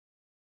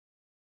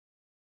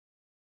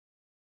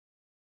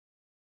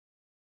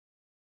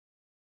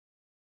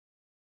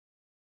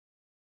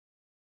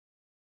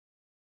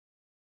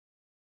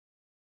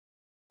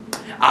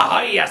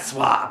Ahoy,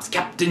 Swabs!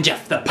 Captain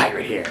Jeff the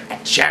Pirate here,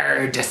 at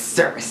your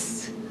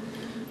disservice.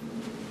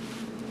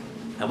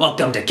 And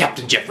welcome to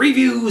Captain Jeff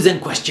Reviews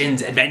and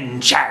Questions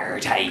Adventure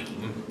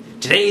Time.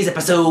 Today's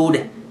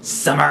episode,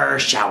 Summer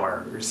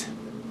Showers.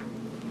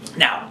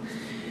 Now,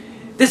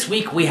 this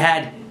week we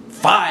had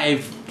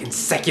 5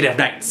 consecutive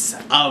nights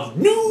of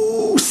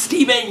new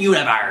Steven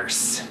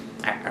Universe.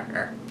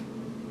 And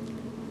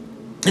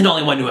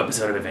only one new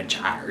episode of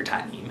Adventure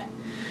Time.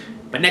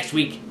 But next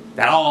week,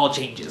 that all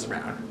changes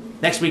around.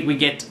 Next week we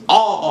get a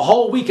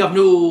whole week of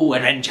new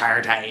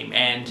Adventure Time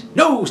and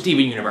no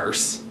Steven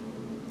Universe.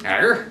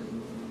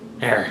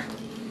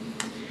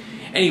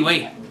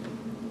 Anyway,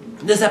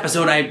 this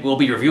episode I will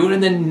be reviewing,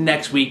 and then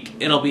next week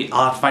I'll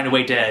have to find a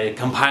way to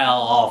compile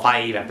all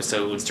 5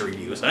 episodes to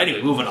review. So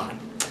anyway, moving on.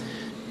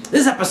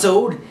 This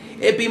episode,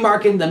 it be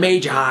marking the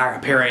major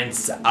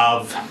appearance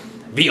of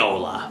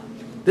Viola.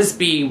 This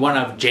be one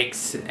of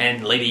Jake's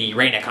and Lady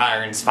Raina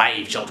Carn's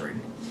 5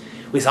 children.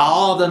 We saw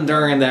all of them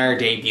during their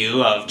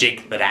debut of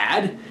Jake the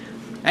Dad.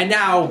 And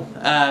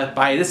now,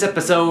 by this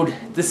episode,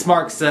 this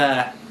marks,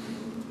 out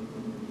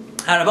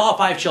of all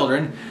 5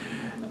 children,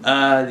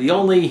 the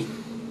only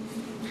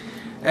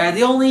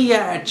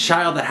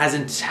child that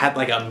hasn't had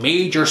like a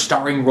major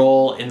starring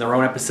role in their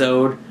own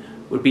episode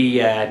would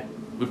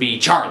be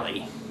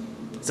Charlie.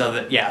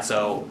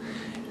 So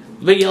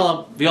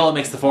Viola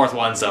makes the 4th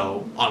one,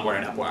 so onward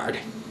and upward.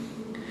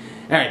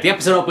 Alright, the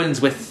episode opens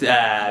with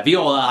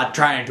Viola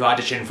trying to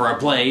audition for a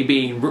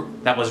play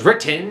that was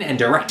written and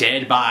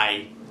directed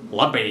by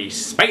Lumpy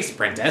Space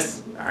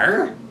Princess.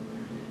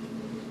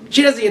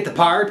 She doesn't get the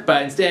part,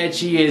 but instead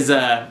she is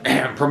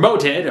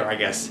promoted, or I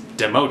guess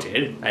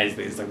demoted, I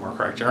think is the more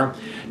correct term,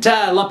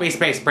 to Lumpy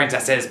Space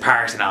Princess's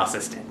personal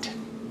assistant.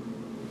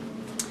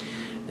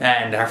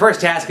 And her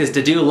first task is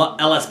to do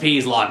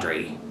LSP's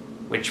laundry,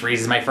 which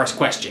raises my first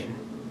question.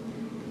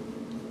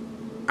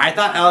 I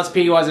thought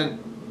LSP wasn't...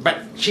 But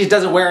she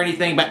doesn't wear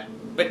anything, but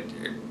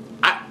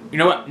you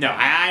know what? No,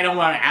 I don't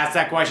want to ask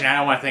that question. I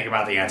don't want to think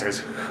about the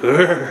answers.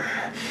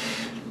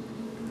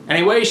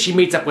 Anyway, she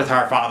meets up with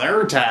her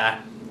father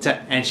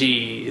and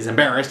she is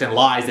embarrassed and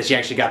lies that she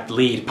actually got the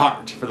lead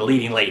part for the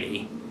leading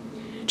lady.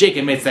 Jake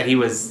admits that he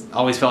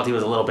always felt he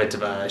was a little bit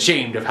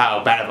ashamed of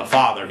how bad of a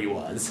father he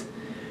was.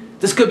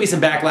 This could be some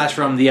backlash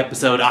from the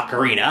episode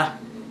Ocarina,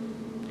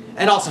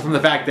 and also from the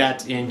fact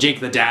that in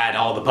Jake the Dad,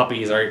 all the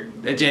puppies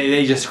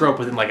they just grow up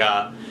within like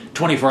a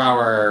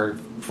 24-hour,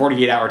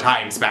 48-hour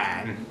time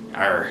span.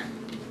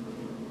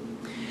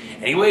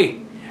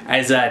 Anyway,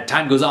 as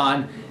time goes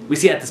on, we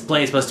see that this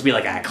play is supposed to be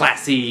like a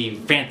classy,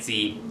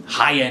 fancy,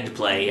 high-end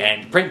play,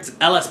 and Prince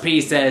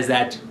LSP says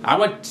that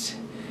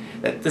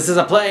that this is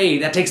a play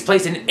that takes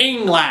place in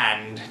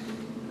England.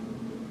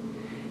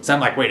 So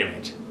I'm like, wait a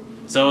minute.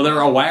 So they're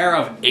aware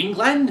of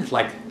England?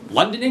 Like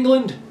London,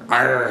 England?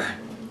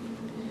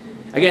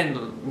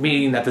 Again,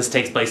 meaning that this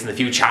takes place in the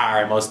future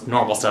and most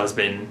normal stuff has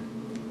been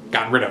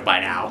gotten rid of by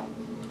now.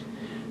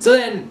 So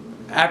then,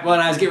 when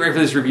I was getting ready for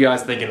this review, I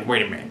was thinking,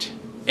 wait a minute.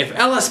 If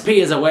LSP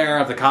is aware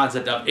of the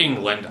concept of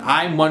England,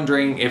 I'm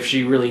wondering if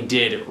she really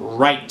did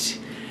write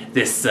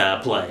this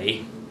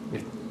play.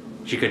 If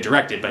she could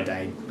direct it, but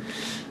I'm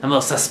a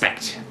little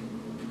suspect.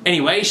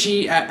 Anyway,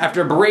 she,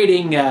 after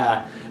berating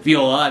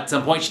Viola at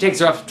some point, she takes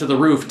her up to the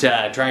roof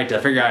to try to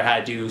figure out how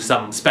to do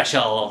some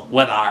special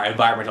weather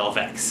environmental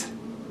effects.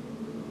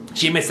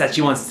 She admits that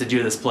she wants to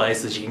do this play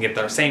so she can get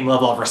the same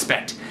level of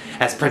respect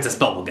as Princess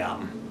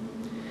Bubblegum.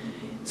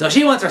 So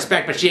she wants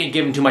respect, but she ain't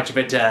giving too much of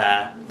it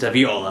to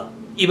Viola,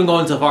 even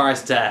going so far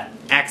as to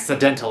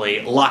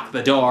accidentally lock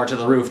the door to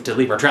the roof to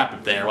leave her trapped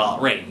up there while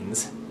it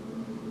rains.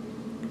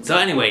 So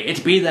anyway,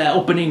 it be the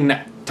opening,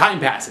 time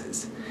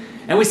passes,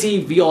 and we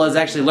see Viola's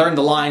actually learned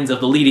the lines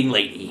of the leading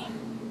lady,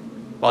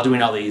 while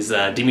doing all these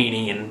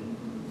demeaning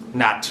and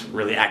not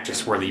really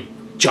actress-worthy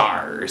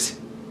jars.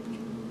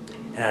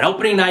 And on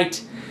opening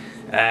night,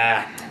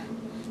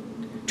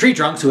 Tree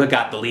Trunks, who had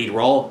got the lead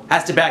role,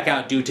 has to back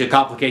out due to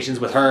complications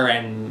with her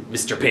and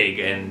Mr. Pig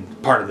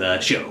and part of the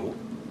show.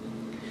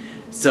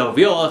 So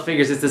Viola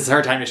figures this is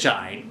her time to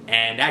shine,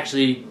 and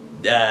actually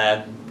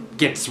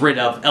gets rid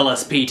of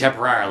LSP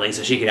temporarily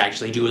so she could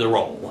actually do the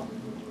role.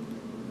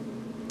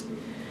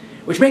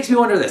 Which makes me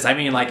wonder this. I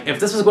mean, like,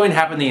 if this was going to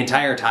happen the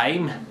entire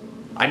time,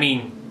 I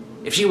mean,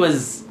 if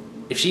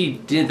she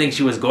didn't think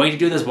she was going to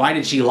do this, why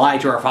did she lie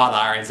to her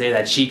father and say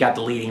that she got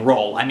the leading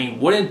role? I mean,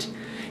 wouldn't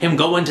him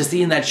going to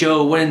see in that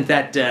show, wouldn't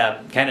that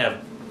kind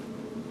of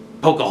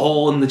poke a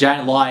hole in the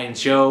giant lie and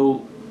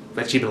show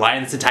that she'd been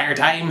lying this entire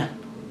time?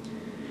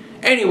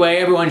 Anyway,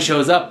 everyone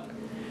shows up,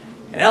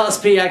 and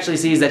LSP actually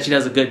sees that she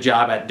does a good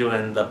job at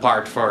doing the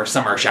part for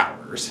Summer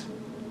Showers.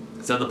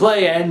 So the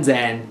play ends,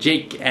 and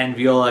Jake and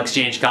Viola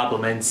exchange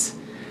compliments.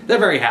 They're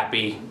very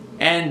happy,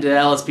 and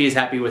LSP is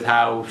happy with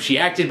how she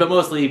acted, but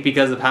mostly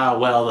because of how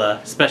well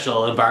the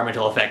special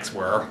environmental effects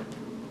were.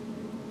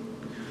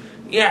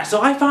 Yeah,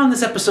 so I found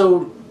this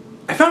episode...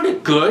 I found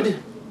it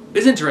good.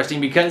 It's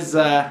interesting because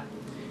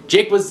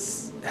Jake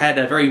had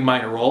a very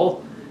minor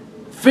role.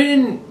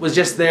 Finn was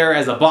just there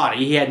as a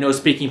body. He had no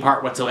speaking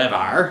part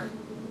whatsoever.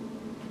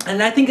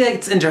 And I think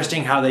it's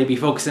interesting how they be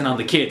focusing on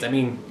the kids. I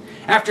mean,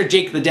 after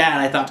Jake the dad,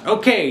 I thought,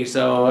 okay,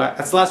 so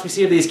that's the last we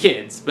see of these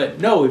kids. But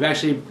no, they've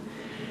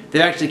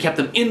actually kept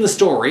them in the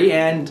story,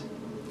 and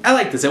I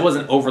like this. It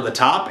wasn't over the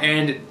top,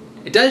 and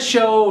it does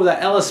show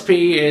that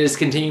LSP is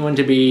continuing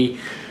to be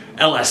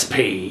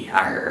LSP.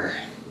 Arr.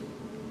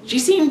 She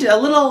seemed a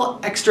little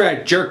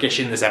extra jerkish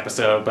in this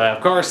episode, but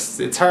of course,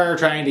 it's her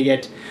trying to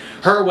get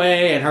her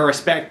way and her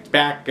respect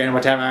back and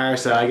whatever,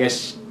 so I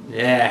guess,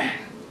 yeah.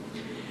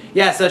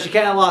 Yeah, so she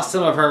kind of lost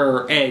some of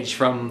her edge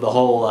from the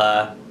whole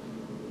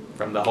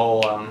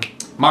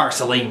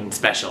Marceline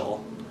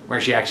special,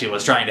 where she actually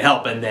was trying to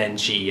help and then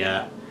she,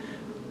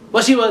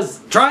 well, she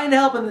was trying to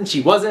help and then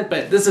she wasn't,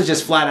 but this is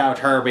just flat out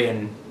her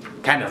being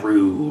kind of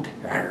rude.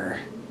 Arr.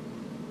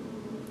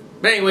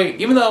 But anyway,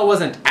 even though it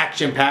wasn't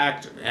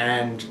action-packed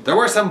and there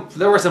were some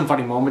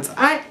funny moments,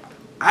 I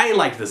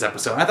liked this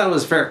episode. I thought it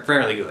was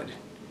fairly good.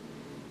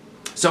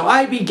 So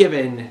I'd be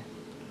given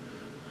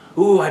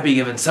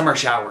Summer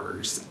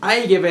Showers.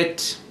 I give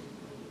it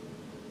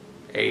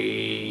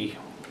a, you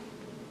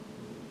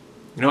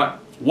know what?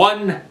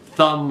 1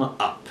 thumb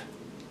up.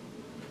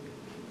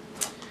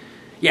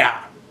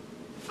 Yeah,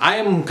 I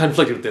am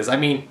conflicted with this. I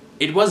mean,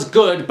 it was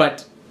good,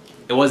 but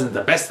it wasn't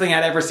the best thing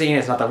I'd ever seen.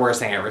 It's not the worst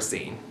thing I've ever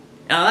seen.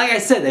 And like I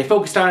said, they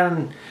focused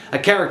on a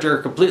character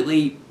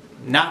completely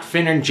not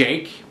Finn and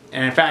Jake,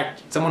 and in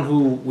fact, someone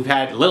who we've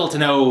had little to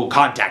no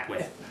contact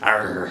with.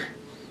 Arr.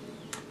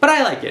 But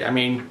I like it. I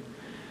mean,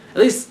 at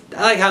least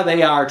I like how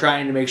they are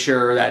trying to make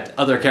sure that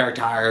other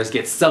characters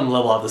get some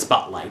level of the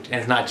spotlight, and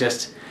it's not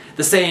just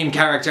the same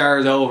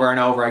characters over and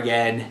over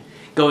again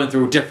going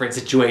through different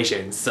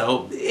situations.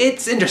 So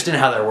it's interesting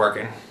how they're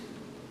working.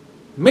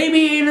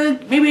 Maybe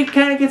it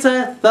kind of gets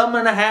a 1.5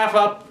 thumbs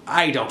up.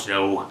 I don't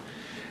know.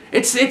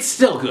 It's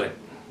still good.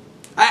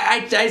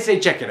 I say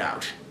check it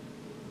out.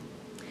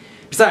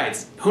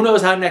 Besides, who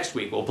knows how next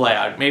week will play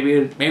out?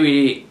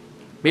 Maybe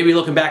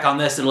looking back on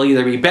this, it'll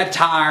either be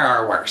better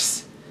or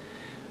worse.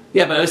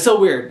 Yeah, but it was so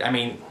weird. I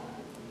mean,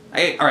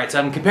 alright, so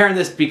I'm comparing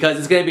this because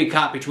it's going to be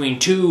caught between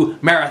 2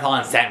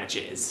 marathon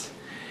sandwiches.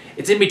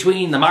 It's in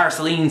between the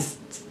Marceline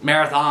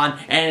marathon,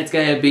 and it's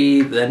going to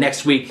be the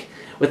next week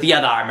with the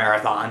other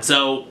marathon,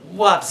 so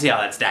we'll have to see how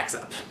that stacks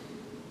up.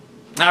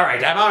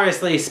 Alright, I've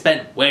obviously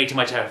spent way too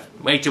much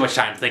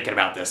time thinking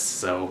about this,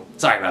 so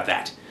sorry about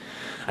that.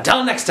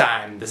 Until next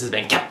time, this has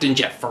been Captain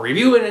Jeff for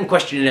Reviewing and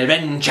Questioning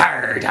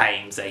Adventure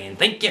Time, saying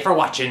thank you for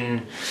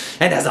watching,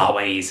 and as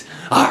always,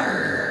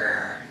 arrgh!